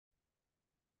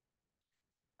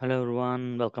Hello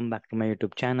everyone, welcome back to my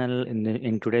YouTube channel.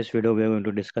 In today's video, we are going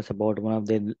to discuss about one of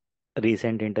the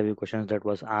recent interview questions that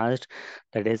was asked.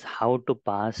 That is how to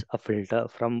pass a filter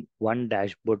from one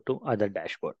dashboard to other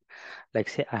dashboard. Like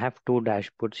say I have two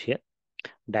dashboards here,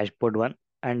 dashboard 1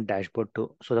 and dashboard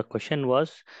 2. So the question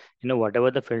was, whatever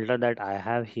the filter that I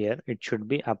have here, it should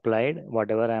be applied,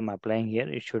 whatever I'm applying here,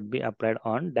 it should be applied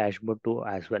on dashboard 2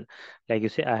 as well. Like you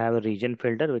say, I have a region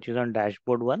filter which is on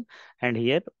dashboard 1, and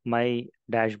here my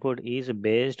dashboard is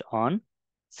based on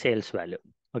sales value.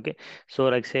 Okay, so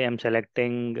like say I'm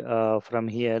selecting from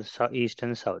here, so east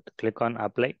and south, click on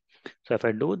apply. So if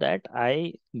I do that,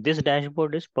 this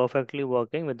dashboard is perfectly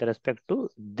working with respect to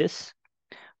this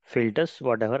filters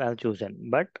whatever I've chosen,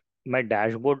 but my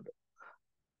dashboard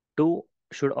 2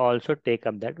 should also take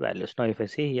up that values. Now if I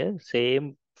see here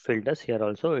same filters here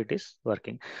also it is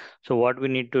working. So what we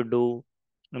need to do,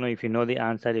 if you know the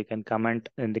answer you can comment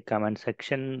in the comment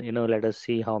section. Let us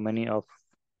see how many of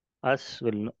us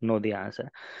will know the answer.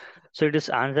 So it is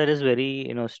answer is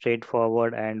very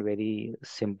straightforward and very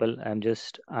simple. I'm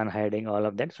just unhiding all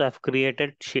of that. So I've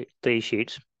created three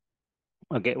sheets.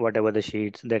 Okay, whatever the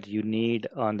sheets that you need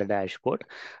on the dashboard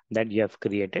that you have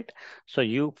created. So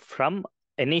you from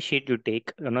any sheet you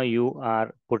take, you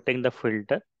are putting the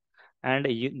filter and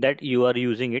that you are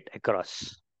using it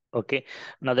across. Okay,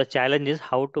 now the challenge is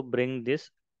how to bring this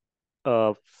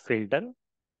filter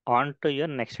onto your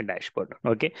next dashboard.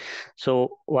 Okay,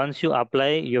 so once you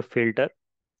apply your filter,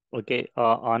 okay,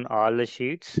 on all the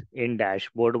sheets in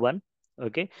dashboard 1,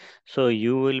 okay, so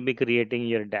you will be creating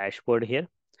your dashboard here.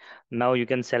 Now you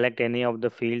can select any of the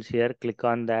fields here, click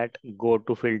on that, go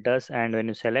to filters, and when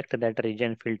you select that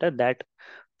region filter, that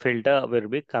filter will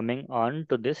be coming on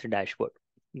to this dashboard.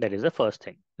 That is the first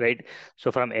thing, right?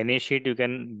 So from any sheet you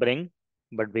can bring,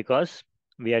 but because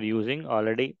we are using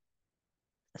already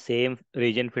same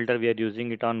region filter, we are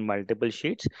using it on multiple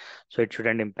sheets, so it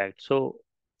shouldn't impact. So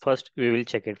first we will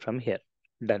check it from here.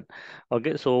 Done.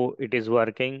 Okay, so it is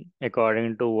working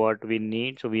according to what we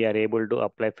need, so we are able to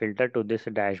apply filter to this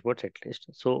dashboard at least.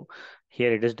 So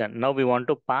here it is done. Now we want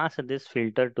to pass this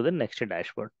filter to the next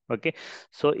dashboard. Okay,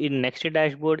 so in next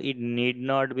dashboard it need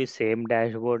not be same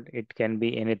dashboard, it can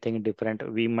be anything different.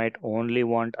 We might only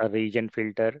want a region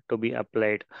filter to be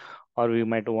applied, or we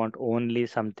might want only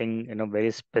something, very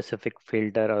specific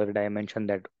filter or dimension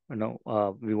that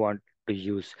we want to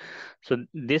use. So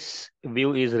this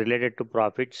view is related to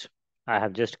profits. I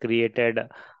have just created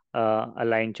a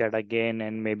line chart again,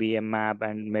 and maybe a map,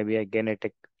 and maybe again a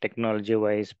technology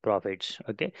wise profits.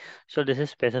 Okay, so this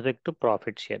is specific to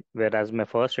profits here, whereas my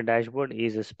first dashboard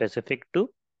is specific to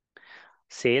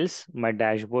sales. My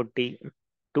dashboard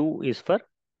T2 is for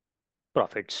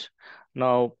profits.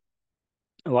 Now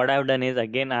what I've done is,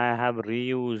 again I have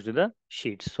reused the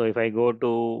sheets. So if I go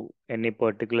to any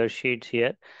particular sheets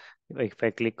here, if I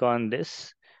click on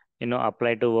this,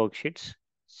 apply to worksheets,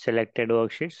 selected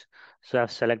worksheets. So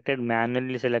I've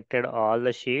manually selected all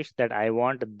the sheets that I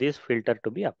want this filter to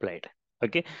be applied.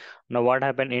 Okay. Now what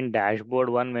happened in dashboard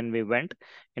 1 when we went,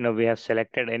 we have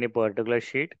selected any particular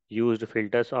sheet, used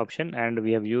filters option, and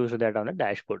we have used that on the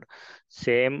dashboard.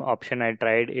 Same option I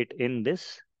tried it in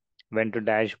this, went to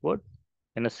dashboard,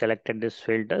 selected this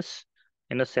filters,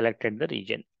 selected the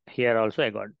region. Here also I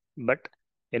got, but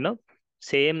you know,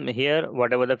 same here,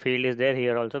 whatever the field is there,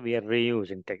 here also we are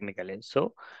reusing technically.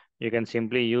 So you can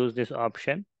simply use this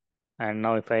option. And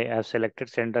now if I have selected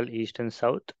central, east and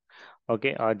south,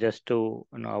 okay, or just to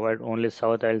avoid only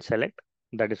south, I'll select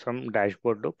that is from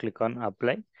dashboard to click on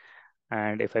apply.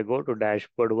 And if I go to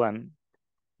dashboard 1,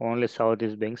 only south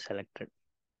is being selected.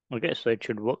 Okay, so it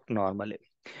should work normally.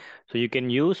 So you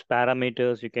can use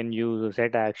parameters, you can use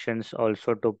set actions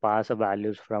also to pass a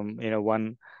values from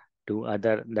one to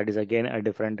other. That is again a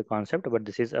different concept, but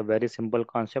this is a very simple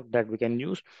concept that we can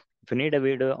use. If you need a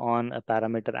video on a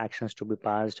parameter actions to be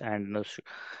passed and uh,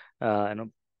 you know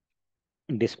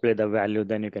display the value,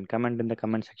 then you can comment in the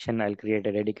comment section. I'll create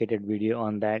a dedicated video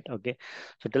on that. Okay.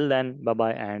 So till then, bye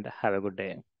bye and have a good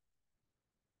day.